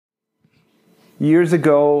Years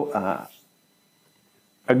ago,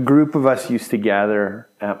 a group of us used to gather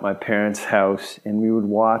at my parents' house, and we would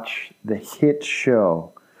watch the hit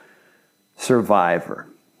show Survivor.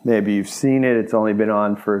 Maybe you've seen it. It's only been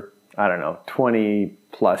on for, 20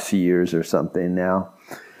 plus years or something now.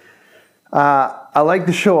 I like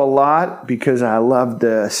the show a lot because I love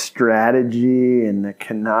the strategy and the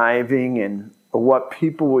conniving and what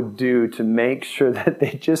people would do to make sure that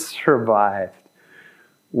they just survived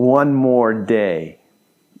one more day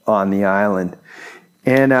on the island.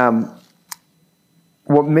 And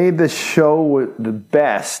what made the show the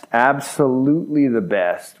best, absolutely the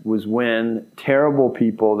best, was when terrible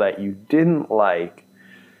people that you didn't like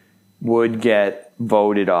would get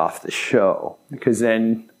voted off the show. Because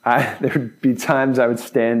then there'd be times I would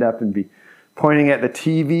stand up and be pointing at the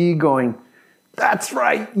TV going, "That's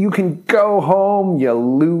right, you can go home, you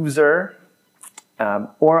loser."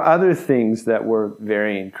 Or other things that were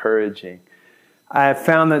very encouraging. I have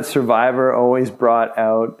found that Survivor always brought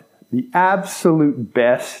out the absolute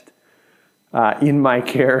best in my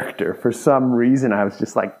character. For some reason, I was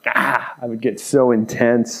just like, I would get so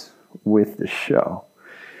intense with the show.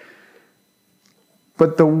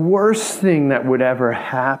 But the worst thing that would ever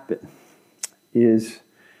happen is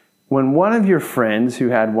when one of your friends who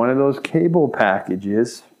had one of those cable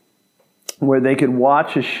packages where they could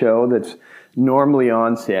watch a show that's normally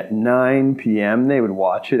on, say, at 9 p.m., they would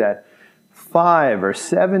watch it at 5 or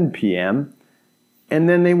 7 p.m., and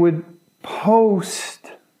then they would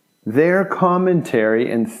post their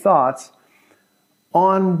commentary and thoughts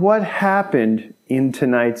on what happened in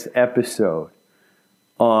tonight's episode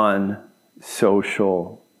on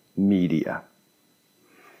social media.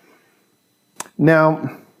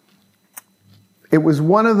 Now, it was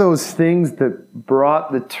one of those things that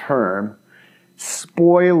brought the term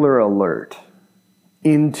spoiler alert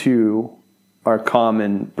into our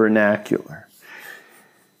common vernacular.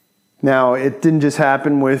 Now, it didn't just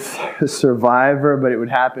happen with Survivor, but it would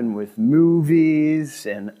happen with movies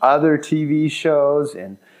and other TV shows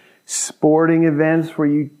and sporting events where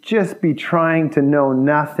you'd just be trying to know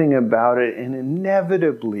nothing about it, and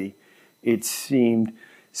inevitably, it seemed,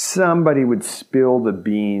 somebody would spill the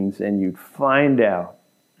beans and you'd find out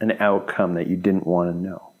an outcome that you didn't want to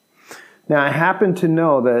know. Now, I happen to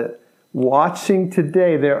know that watching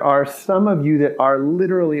today, there are some of you that are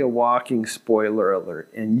literally a walking spoiler alert,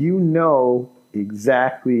 and you know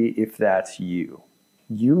exactly if that's you.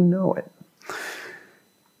 You know it.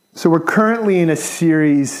 So we're currently in a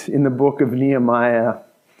series in the book of Nehemiah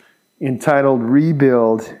entitled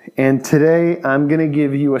Rebuild, and today I'm going to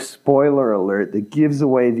give you a spoiler alert that gives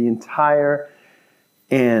away the entire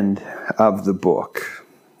end of the book.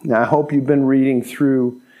 Now, I hope you've been reading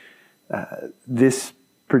through this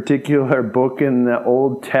particular book in the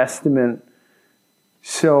Old Testament,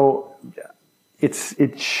 so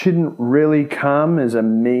it shouldn't really come as a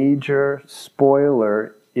major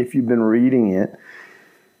spoiler if you've been reading it.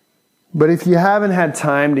 But if you haven't had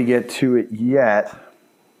time to get to it yet,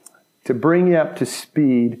 to bring you up to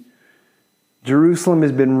speed, Jerusalem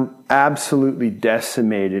has been absolutely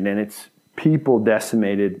decimated, and its people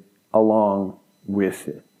decimated along with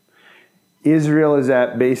it. Israel is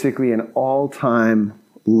at basically an all-time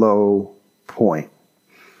low point.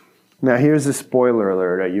 Now here's the spoiler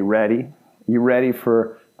alert. Are you ready? Are you ready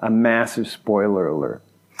for a massive spoiler alert?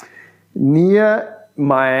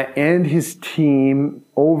 Nehemiah and his team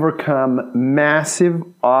overcome massive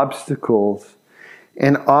obstacles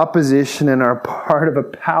and opposition and are part of a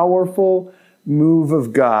powerful move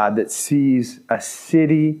of God that sees a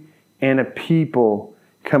city and a people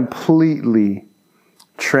completely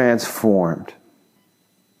transformed.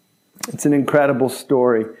 It's an incredible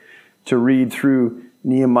story to read through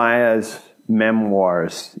Nehemiah's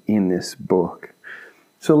memoirs in this book.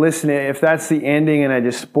 So listen, if that's the ending and I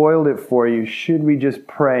just spoiled it for you, should we just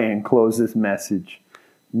pray and close this message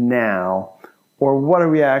now? Or what are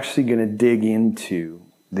we actually going to dig into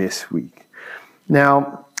this week?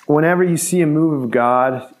 Now, whenever you see a move of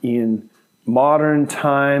God in modern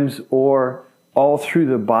times or all through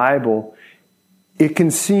the Bible, it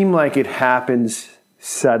can seem like it happens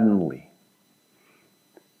suddenly.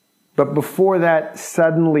 But before that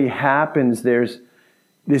suddenly happens, there's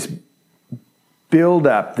this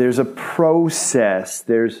build-up, there's a process,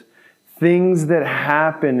 there's things that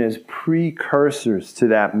happen as precursors to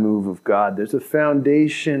that move of God. There's a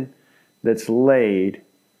foundation that's laid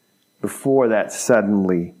before that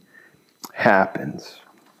suddenly happens.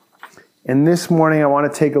 And this morning I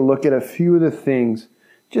want to take a look at a few of the things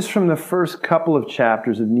just from the first couple of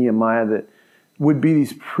chapters of Nehemiah that would be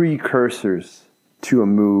these precursors to a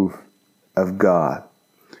move of God.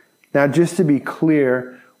 Now, just to be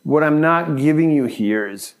clear, What I'm not giving you here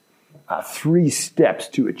is 3 steps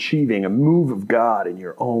to achieving a move of God in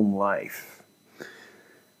your own life,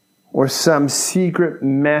 or some secret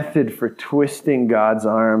method for twisting God's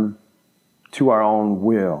arm to our own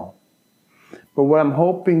will. But what I'm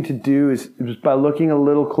hoping to do is by looking a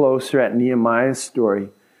little closer at Nehemiah's story,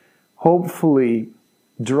 hopefully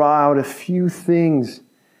draw out a few things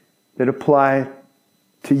that apply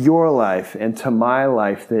to your life and to my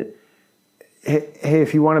life, that, hey,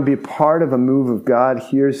 if you want to be part of a move of God,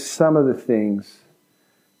 here's some of the things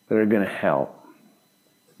that are going to help.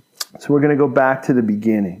 So we're going to go back to the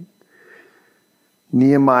beginning.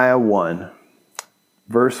 Nehemiah 1,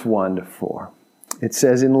 verse 1 to 4. It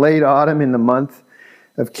says, in late autumn, in the month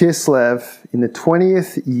of Kislev, in the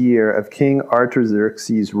 20th year of King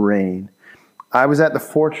Artaxerxes' reign, I was at the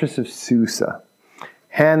fortress of Susa.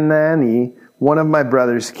 Hanani, one of my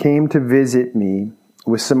brothers, came to visit me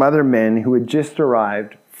with some other men who had just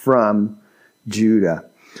arrived from Judah.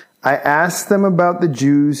 I asked them about the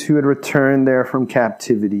Jews who had returned there from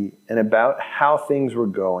captivity and about how things were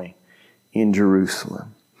going in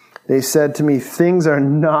Jerusalem. They said to me, things are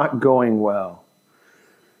not going well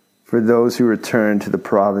for those who return to the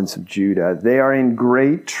province of Judah. They are in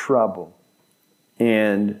great trouble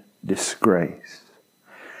and disgrace.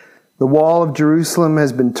 The wall of Jerusalem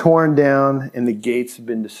has been torn down and the gates have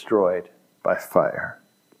been destroyed by fire.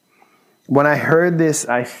 When I heard this,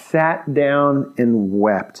 I sat down and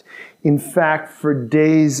wept. In fact, for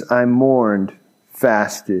days I mourned,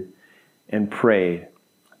 fasted, and prayed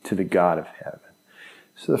to the God of heaven.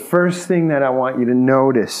 So the first thing that I want you to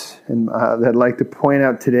notice, and that I'd like to point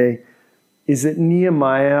out today, is that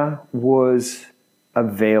Nehemiah was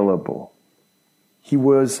available. He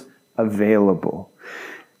was available.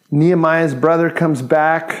 Nehemiah's brother comes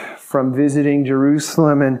back from visiting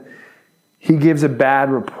Jerusalem and he gives a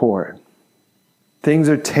bad report. Things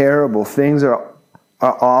are terrible. Things are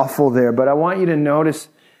awful there. But I want you to notice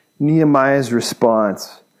Nehemiah's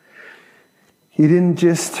response. He didn't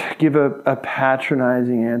just give a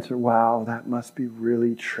patronizing answer. Wow, that must be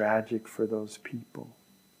really tragic for those people.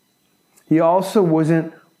 He also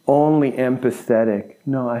wasn't only empathetic.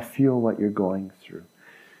 No, I feel what you're going through.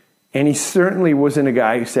 And he certainly wasn't a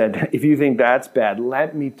guy who said, if you think that's bad,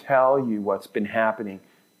 let me tell you what's been happening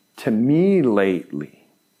to me lately.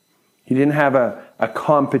 He didn't have a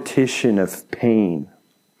competition of pain.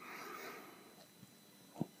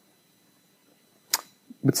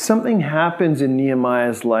 But something happens in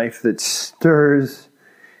Nehemiah's life that stirs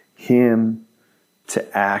him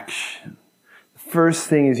to action. The first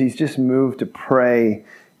thing is he's just moved to pray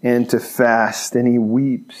and to fast, and he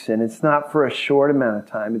weeps. And it's not for a short amount of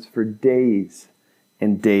time, it's for days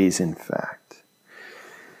and days, in fact.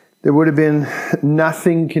 There would have been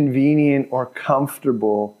nothing convenient or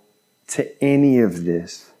comfortable to any of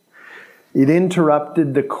this. It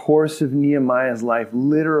interrupted the course of Nehemiah's life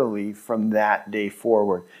literally from that day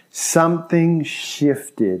forward. Something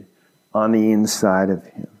shifted on the inside of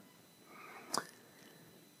him.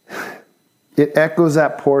 It echoes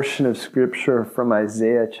that portion of Scripture from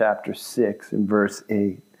Isaiah chapter 6 and verse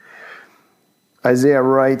 8. Isaiah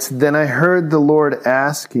writes, "Then I heard the Lord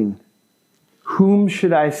asking, 'Whom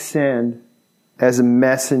should I send as a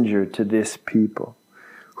messenger to this people?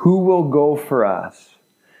 Who will go for us?'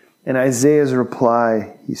 And Isaiah's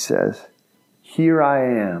reply, he says, 'Here I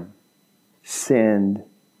am, send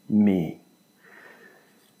me.'"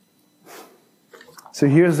 So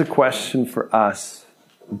here's the question for us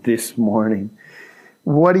this morning.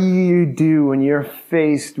 What do you do when you're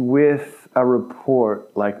faced with a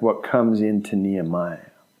report like what comes into Nehemiah?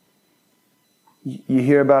 You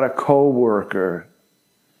hear about a co-worker.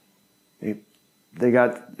 They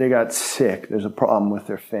got sick. There's a problem with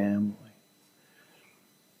their family.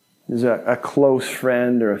 There's a close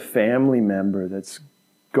friend or a family member that's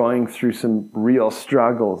going through some real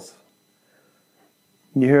struggles.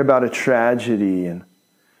 You hear about a tragedy, and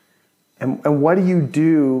what do you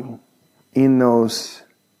do in those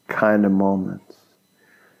kind of moments?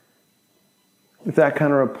 If that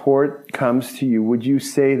kind of report comes to you, would you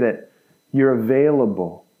say that you're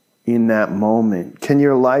available in that moment? Can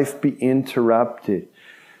your life be interrupted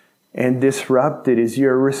and disrupted? Is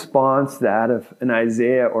your response that of an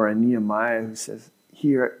Isaiah or a Nehemiah who says,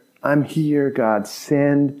 "Here, I'm here, God,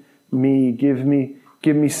 send me, give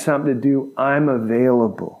me something to do, I'm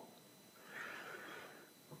available"?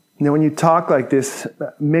 Now, when you talk like this,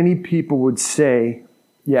 many people would say,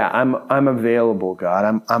 "Yeah, I'm available,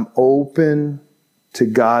 God. I'm open to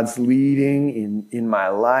God's leading in my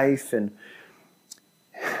life, and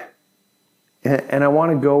I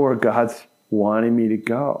want to go where God's wanting me to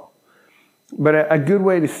go." But a good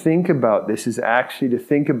way to think about this is actually to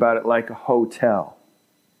think about it like a hotel.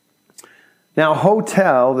 Now,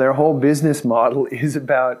 hotel, their whole business model is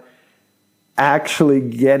about actually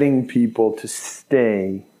getting people to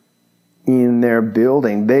stay in their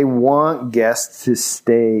building. They want guests to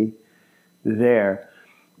stay there.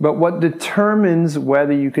 But what determines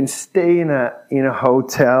whether you can stay in a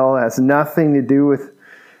hotel has nothing to do with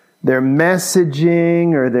their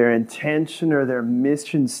messaging or their intention or their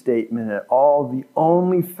mission statement at all. The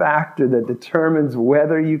only factor that determines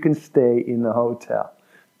whether you can stay in the hotel,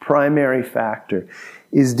 primary factor,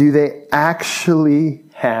 is do they actually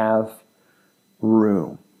have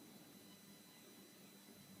room?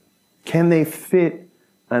 Can they fit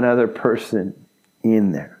another person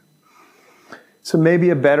in there? So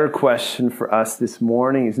maybe a better question for us this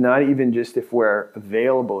morning is not even just if we're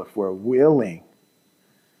available, if we're willing,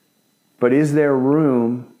 but is there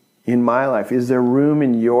room in my life? Is there room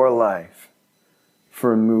in your life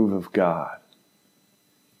for a move of God?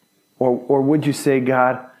 Or would you say,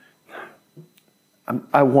 God,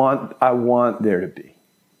 I want there to be.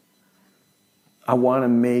 I want to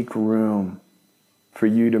make room for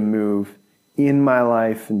you to move in my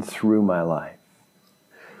life and through my life.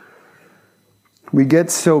 We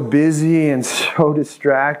get so busy and so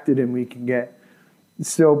distracted, and we can get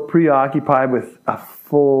so preoccupied with a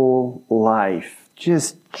full life,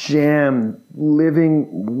 just jammed,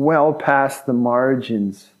 living well past the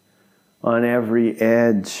margins on every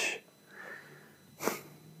edge.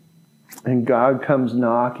 And God comes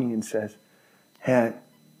knocking and says, hey,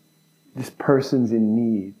 this person's in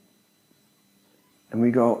need. And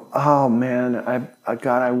we go, oh man,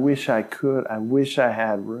 God, I wish I could. I wish I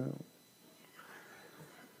had room.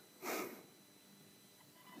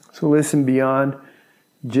 So listen, beyond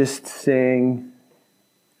just saying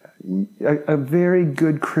a very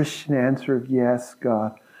good Christian answer of yes,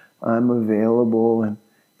 God, I'm available,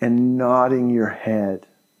 and nodding your head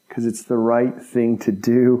because it's the right thing to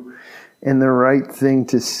do and the right thing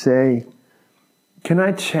to say. Can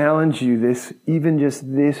I challenge you even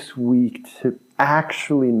just this week, to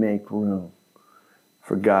actually make room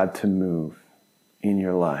for God to move in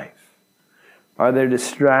your life? Are there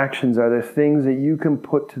distractions? Are there things that you can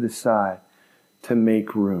put to the side to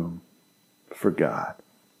make room for God?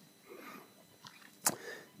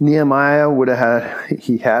 Nehemiah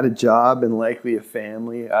had a job and likely a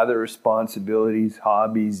family, other responsibilities,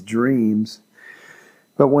 hobbies, dreams.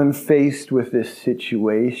 But when faced with this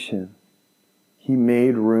situation, he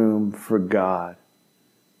made room for God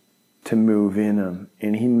to move in him.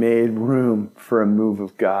 And he made room for a move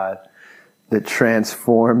of God that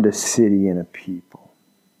transformed a city and a people.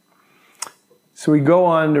 So we go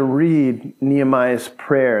on to read Nehemiah's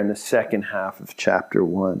prayer in the second half of chapter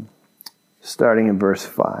 1, starting in verse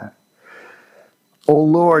 5. O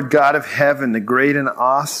Lord, God of heaven, the great and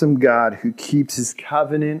awesome God who keeps his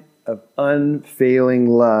covenant of unfailing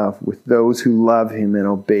love with those who love him and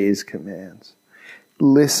obey his commands,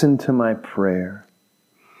 listen to my prayer.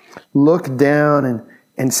 Look down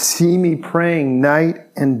and see me praying night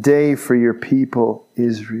and day for your people,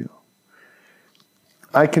 Israel.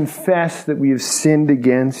 I confess that we have sinned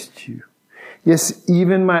against you. Yes,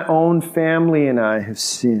 even my own family and I have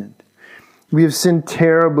sinned. We have sinned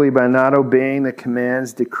terribly by not obeying the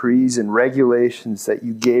commands, decrees, and regulations that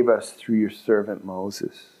you gave us through your servant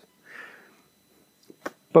Moses.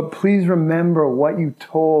 But please remember what you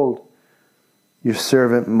told your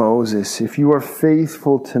servant Moses. If you are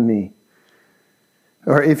faithful to me,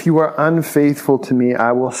 or if you are unfaithful to me,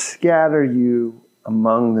 I will scatter you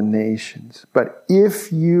among the nations. But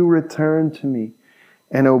if you return to me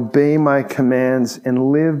and obey my commands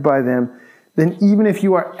and live by them, then even if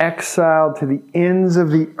you are exiled to the ends of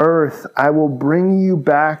the earth, I will bring you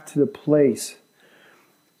back to the place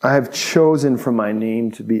I have chosen for my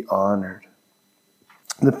name to be honored.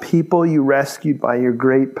 The people you rescued by your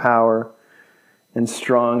great power and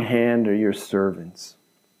strong hand are your servants.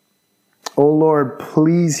 O Lord,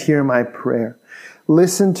 please hear my prayer.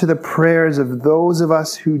 Listen to the prayers of those of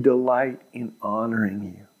us who delight in honoring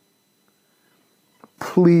you.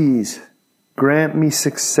 Please grant me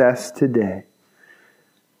success today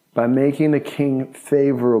by making the king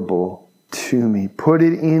favorable to me. Put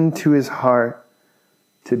it into his heart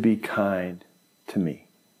to be kind to me.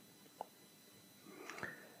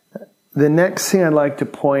 The next thing I'd like to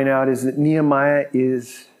point out is that Nehemiah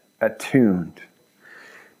is attuned.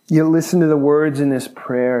 You listen to the words in this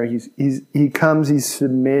prayer. He comes, he's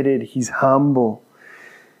submitted, he's humble.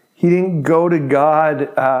 He didn't go to God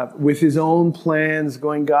with his own plans,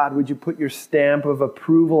 going, God, would you put your stamp of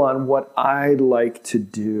approval on what I'd like to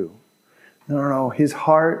do? No. His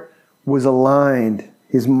heart was aligned.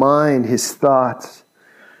 his mind, his thoughts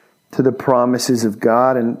to the promises of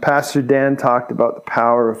God. And Pastor Dan talked about the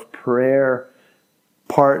power of prayer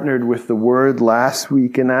partnered with the Word last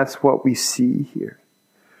week, and that's what we see here.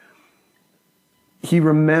 He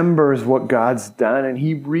remembers what God's done, and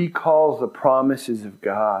he recalls the promises of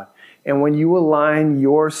God. And when you align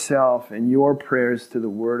yourself and your prayers to the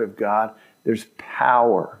Word of God, there's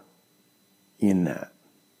power in that.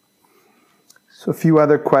 So a few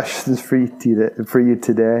other questions for you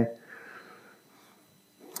today.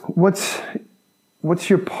 What's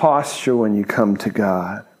your posture when you come to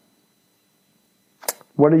God?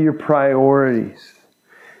 What are your priorities?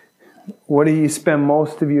 What do you spend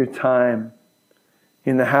most of your time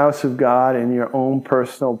in the house of God and your own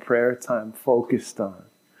personal prayer time focused on?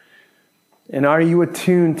 And are you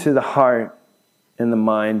attuned to the heart and the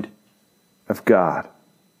mind of God?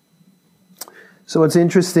 So what's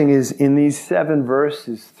interesting is in these 7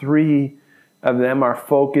 verses, 3 of them are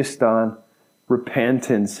focused on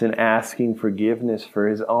repentance and asking forgiveness for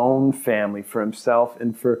his own family, for himself,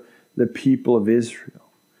 and for the people of Israel.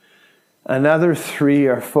 Another 3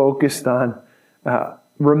 are focused on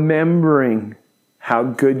remembering how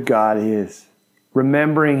good God is,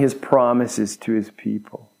 remembering his promises to his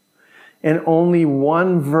people. And only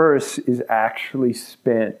 1 verse is actually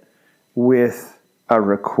spent with a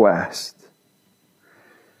request.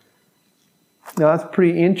 Now that's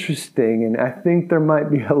pretty interesting, and I think there might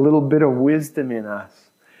be a little bit of wisdom in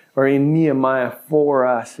us, or in Nehemiah for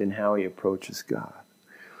us, in how he approaches God.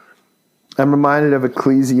 I'm reminded of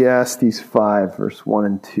Ecclesiastes 5, verse 1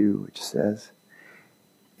 and 2, which says,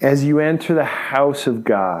 "As you enter the house of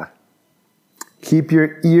God, keep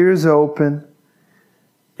your ears open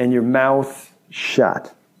and your mouth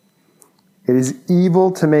shut. It is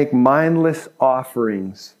evil to make mindless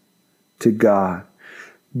offerings to God.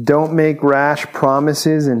 Don't make rash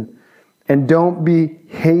promises and don't be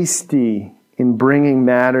hasty in bringing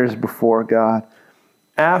matters before God.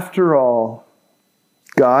 After all,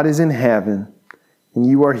 God is in heaven and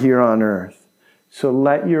you are here on earth. So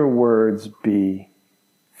let your words be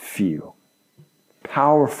few."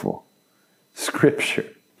 Powerful scripture.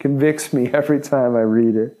 Convicts me every time I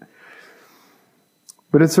read it.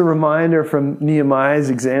 But it's a reminder from Nehemiah's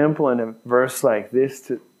example in a verse like this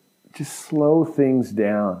to just slow things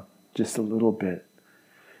down just a little bit.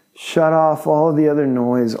 Shut off all of the other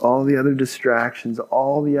noise, all the other distractions,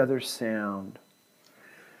 all the other sound.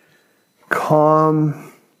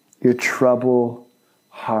 Calm your troubled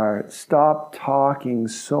heart. Stop talking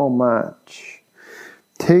so much.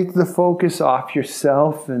 Take the focus off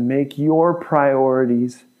yourself and make your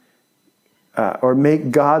priorities, or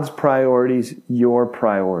make God's priorities your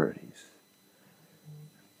priorities.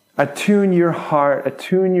 Attune your heart,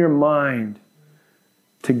 attune your mind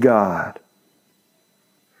to God.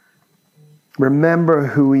 Remember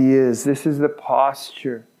who he is. This is the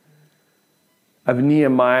posture of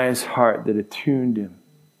Nehemiah's heart that attuned him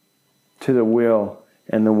to the will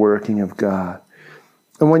and the working of God.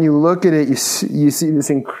 And when you look at it, you see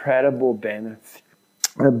this incredible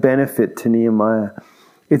benefit to Nehemiah.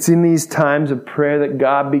 It's in these times of prayer that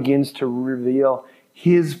God begins to reveal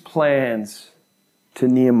his plans to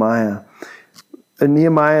Nehemiah. In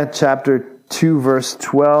Nehemiah chapter 2, verse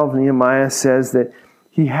 12, Nehemiah says that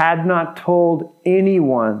he had not told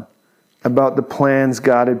anyone about the plans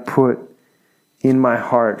God had put in my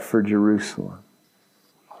heart for Jerusalem.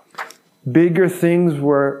 Bigger things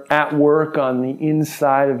were at work on the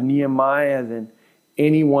inside of Nehemiah than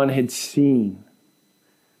anyone had seen.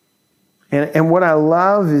 And what I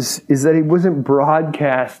love is that he wasn't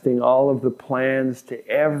broadcasting all of the plans to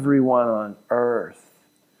everyone on earth.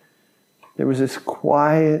 There was this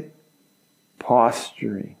quiet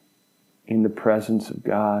posturing in the presence of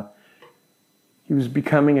God. He was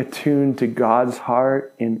becoming attuned to God's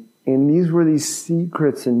heart, and these were these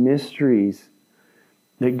secrets and mysteries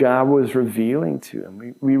that God was revealing to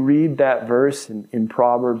him. We read that verse in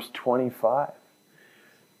Proverbs 25.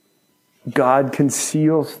 God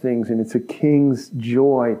conceals things, and it's a king's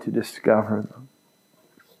joy to discover them.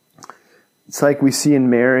 It's like we see in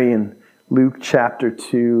Mary in Luke chapter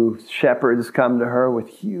 2. Shepherds come to her with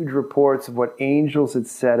huge reports of what angels had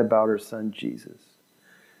said about her son Jesus.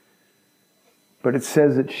 But it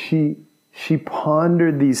says that she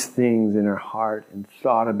pondered these things in her heart and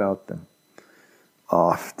thought about them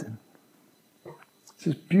often. It's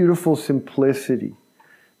this beautiful simplicity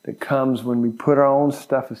that comes when we put our own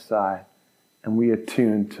stuff aside and we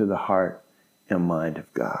attune to the heart and mind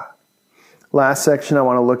of God. Last section I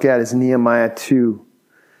want to look at is Nehemiah 2,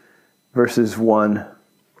 verses 1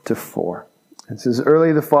 to 4. It says,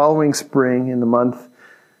 "Early the following spring, in the month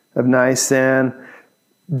of Nisan,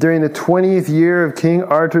 During the 20th year of King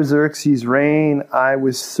Artaxerxes' reign, I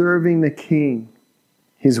was serving the king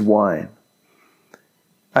his wine.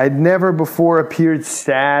 I had never before appeared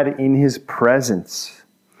sad in his presence.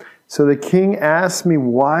 So the king asked me,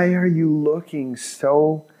 "Why are you looking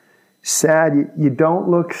so sad? You don't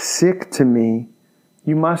look sick to me.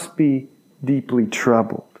 You must be deeply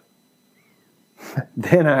troubled."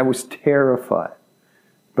 Then I was terrified.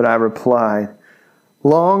 But I replied,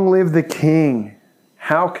 "Long live the king.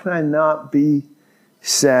 How can I not be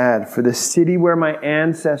sad? For the city where my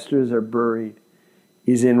ancestors are buried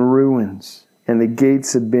is in ruins, and the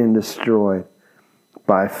gates have been destroyed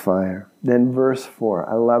by fire." Then verse 4,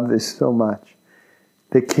 I love this so much.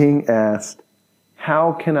 The king asked,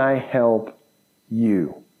 "How can I help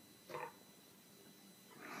you?"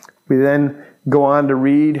 We then go on to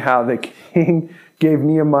read how the king gave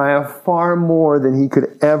Nehemiah far more than he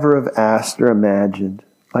could ever have asked or imagined.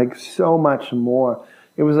 Like so much more.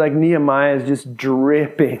 It was like Nehemiah is just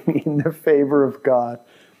dripping in the favor of God.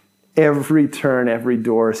 Every turn, every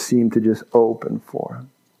door seemed to just open for him.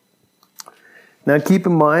 Now keep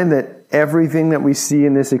in mind that everything that we see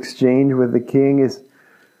in this exchange with the king is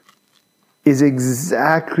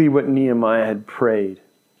exactly what Nehemiah had prayed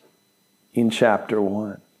in chapter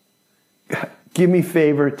 1. Give me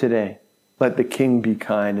favor today. Let the king be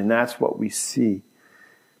kind. And that's what we see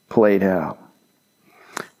played out.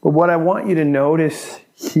 But what I want you to notice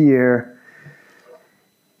here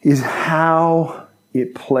is how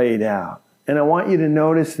it played out. And I want you to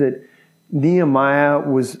notice that Nehemiah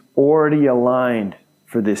was already aligned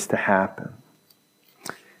for this to happen.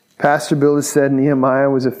 Pastor Bill has said Nehemiah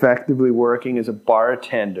was effectively working as a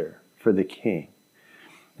bartender for the king.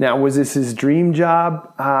 Now, was this his dream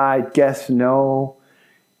job? I guess no.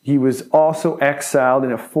 He was also exiled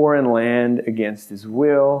in a foreign land against his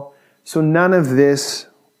will. So none of this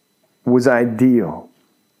was ideal.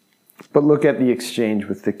 But look at the exchange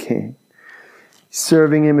with the king.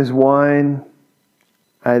 Serving him his wine.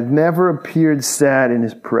 I had never appeared sad in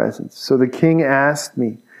his presence. So the king asked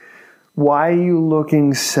me, "Why are you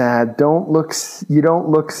looking sad? You don't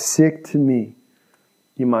look sick to me.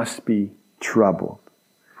 You must be troubled."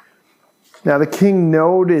 Now the king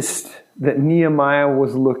noticed that Nehemiah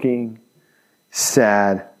was looking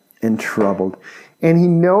sad and troubled. And he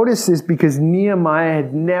noticed this because Nehemiah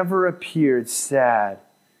had never appeared sad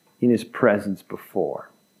in his presence before.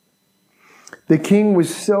 The king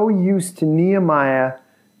was so used to Nehemiah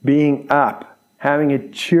being up, having a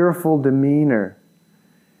cheerful demeanor,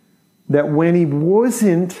 that when he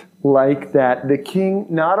wasn't like that, the king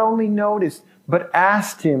not only noticed, but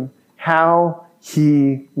asked him how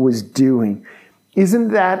he was doing. Isn't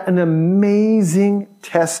that an amazing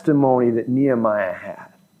testimony that Nehemiah had?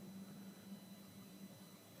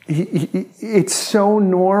 It's so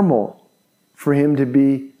normal for him to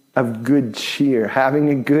be of good cheer, having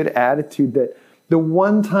a good attitude, that the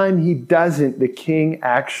one time he doesn't, the king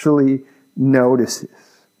actually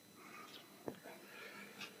notices.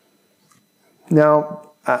 Now,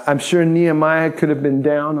 I'm sure Nehemiah could have been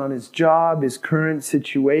down on his job, his current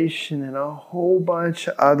situation, and a whole bunch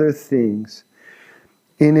of other things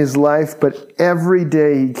in his life, but every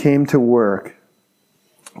day he came to work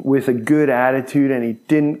with a good attitude, and he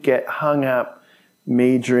didn't get hung up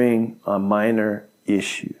majoring on minor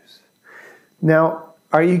issues. Now,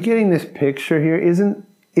 are you getting this picture here?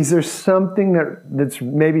 Is there something that's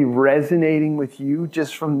maybe resonating with you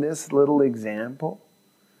just from this little example?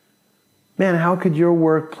 Man, how could your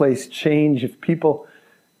workplace change if people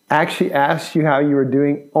actually asked you how you were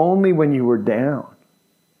doing only when you were down?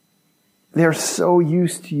 They're so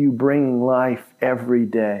used to you bringing life every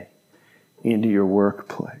day into your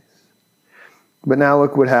workplace. But now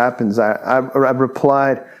look what happens. I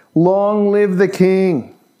replied, "Long live the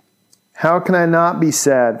king. How can I not be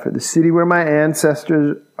sad? For the city where my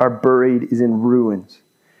ancestors are buried is in ruins.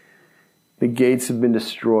 The gates have been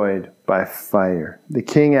destroyed by fire." The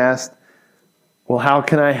king asked, "Well, how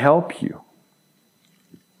can I help you?"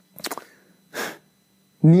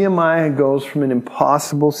 Nehemiah goes from an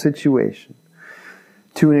impossible situation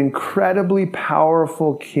to an incredibly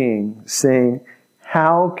powerful king saying,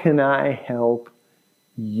 "How can I help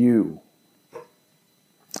you?"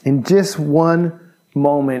 In just one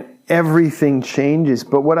moment, everything changes.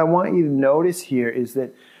 But what I want you to notice here is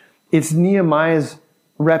that it's Nehemiah's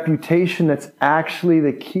reputation that's actually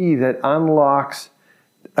the key that unlocks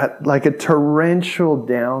like a torrential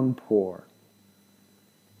downpour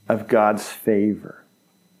of God's favor.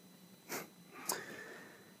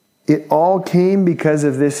 It all came because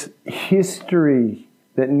of this history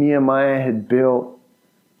that Nehemiah had built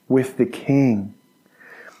with the king.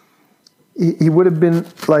 he would have been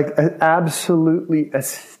like absolutely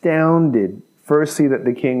astounded, firstly, that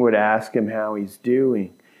the king would ask him how he's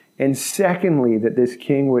doing. And secondly, that this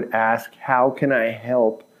king would ask, how can I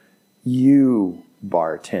help you,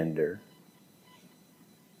 bartender?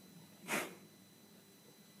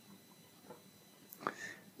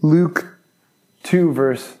 Luke 2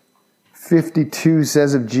 verse 52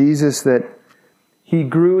 says of Jesus that he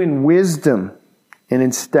grew in wisdom and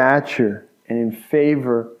in stature and in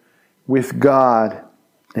favor with God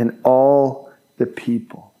and all the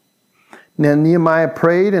people. Now Nehemiah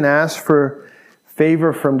prayed and asked for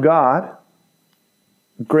favor from God.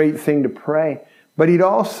 Great thing to pray. But he'd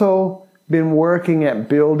also been working at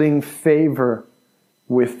building favor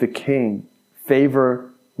with the king,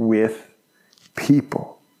 favor with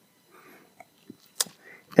people.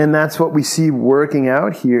 And that's what we see working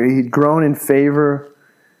out here. He'd grown in favor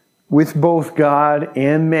with both God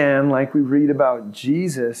and man, like we read about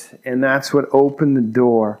Jesus, and that's what opened the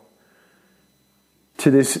door to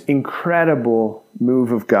this incredible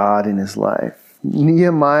move of God in his life.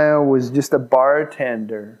 Nehemiah was just a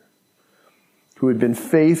bartender who had been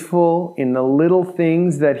faithful in the little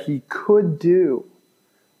things that he could do,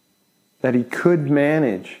 that he could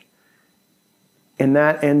manage. And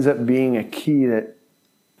that ends up being a key that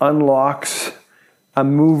unlocks a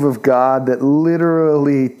move of God that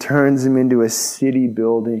literally turns him into a city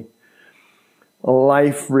building, a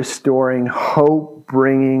life-restoring,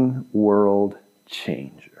 hope-bringing world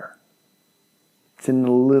changer. It's in the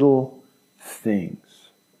little things.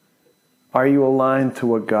 Are you aligned to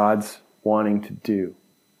what God's wanting to do?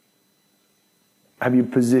 Have you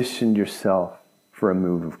positioned yourself for a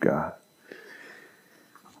move of God?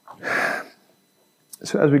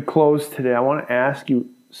 So as we close today, I want to ask you,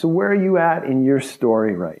 so where are you at in your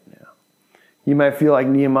story right now? You might feel like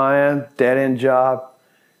Nehemiah, dead-end job.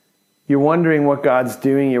 You're wondering what God's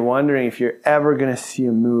doing. You're wondering if you're ever going to see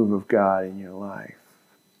a move of God in your life.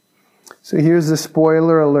 So here's the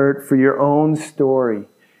spoiler alert for your own story.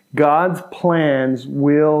 God's plans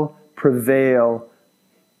will prevail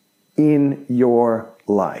in your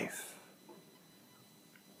life.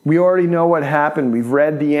 We already know what happened. We've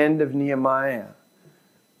read the end of Nehemiah.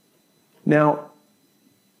 Now,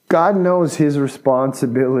 God knows his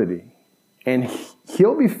responsibility, and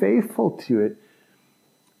he'll be faithful to it.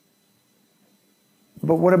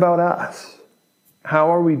 But what about us?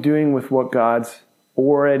 How are we doing with what God's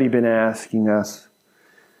already been asking us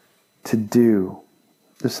to do?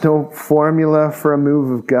 There's no formula for a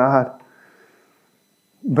move of God.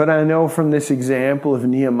 But I know from this example of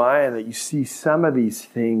Nehemiah that you see some of these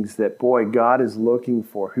things that, boy, God is looking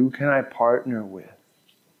for. Who can I partner with?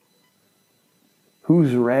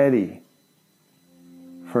 Who's ready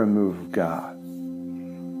for a move of God?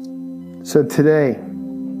 So today,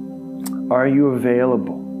 are you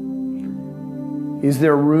available? Is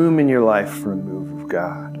there room in your life for a move of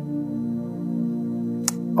God?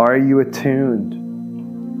 Are you attuned?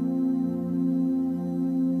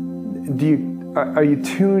 Are you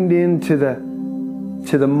tuned into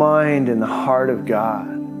the mind and the heart of God?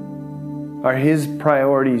 Are his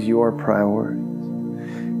priorities your priorities?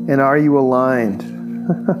 And are you aligned?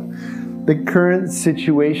 The current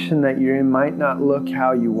situation that you're in might not look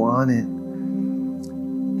how you want it.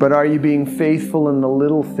 But are you being faithful in the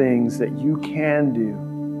little things that you can do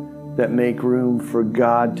that make room for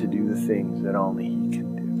God to do the things that only he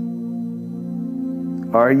can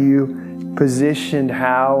do? Are you positioned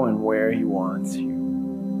how and where he wants you?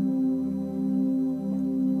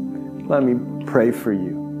 Let me pray for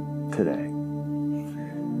you today.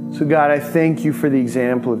 So God, I thank you for the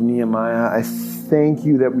example of Nehemiah. I thank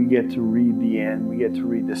you that we get to read the end. We get to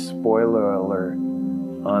read the spoiler alert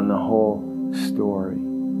on the whole story.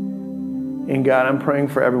 And God, I'm praying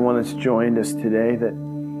for everyone that's joined us today that,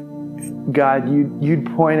 God, you'd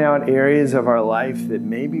point out areas of our life that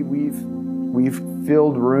maybe we've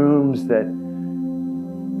filled rooms that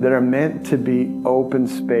are meant to be open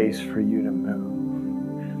space for you to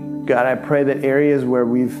move. God, I pray that areas where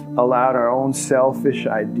we've allowed our own selfish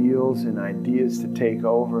ideals and ideas to take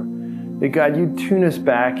over, that God, you tune us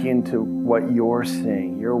back into what you're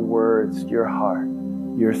saying, your words, your heart,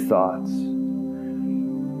 your thoughts.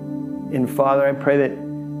 And Father, I pray that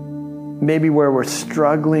maybe where we're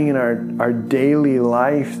struggling in our daily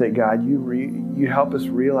life, that God, you help us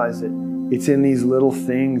realize that it's in these little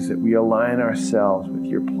things that we align ourselves with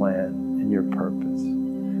your plan and your purpose.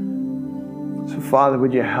 So Father,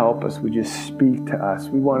 would you help us? Would you speak to us?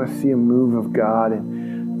 We want to see a move of God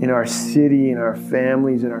in our city, in our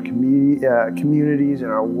families, in our communities, in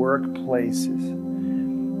our workplaces,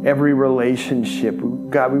 every relationship.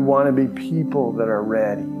 God, we want to be people that are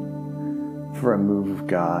ready for a move of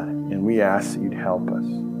God And we ask that you'd help us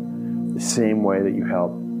the same way that you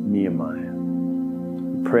helped Nehemiah.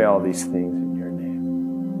 We pray all these things in your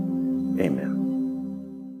name. Amen.